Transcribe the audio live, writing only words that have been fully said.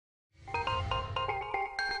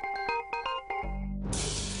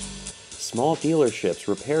Small dealerships,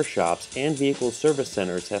 repair shops, and vehicle service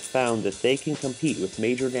centers have found that they can compete with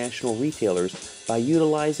major national retailers by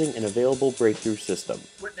utilizing an available breakthrough system.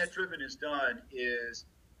 What NetDriven has done is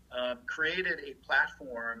created a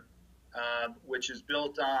platform which is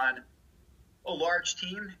built on a large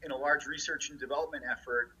team and a large research and development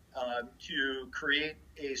effort to create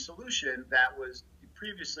a solution that was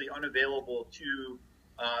previously unavailable to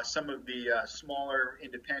some of the smaller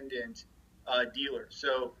independent dealers.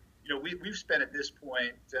 So, we've spent at this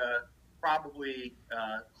point probably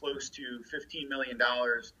close to $15 million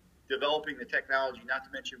developing the technology. Not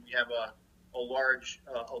to mention we have a large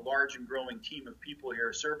and growing team of people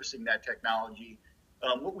here servicing that technology.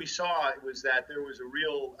 What we saw was that there was a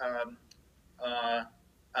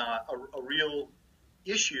real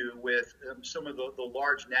issue with some of the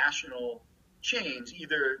large national chains,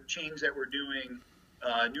 either chains that were doing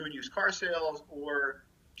new and used car sales or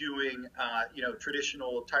doing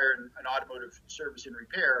traditional tire and automotive service and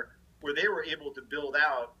repair, where they were able to build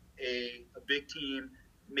out a big team,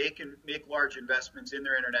 make large investments in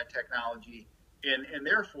their internet technology, and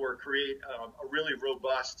therefore create a really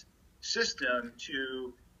robust system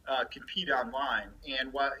to compete online.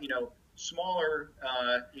 And while smaller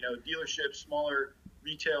dealerships, smaller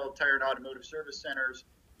retail tire and automotive service centers,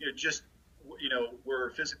 were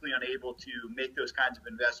physically unable to make those kinds of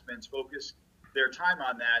investments, focus their time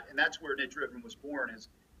on that, and that's where NetDriven was born.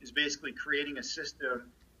 Is basically creating a system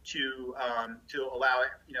to allow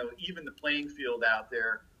even the playing field out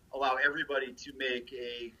there, allow everybody to make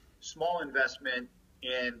a small investment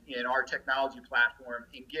in our technology platform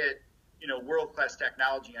and get world-class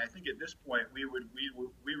technology. And I think at this point we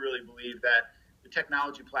really believe that the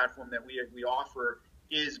technology platform that we offer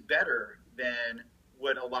is better than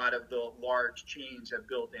what a lot of the large chains have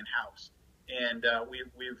built in-house. And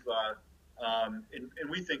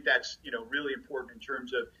we think that's really important in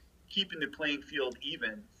terms of keeping the playing field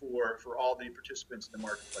even for all the participants in the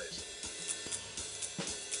marketplace.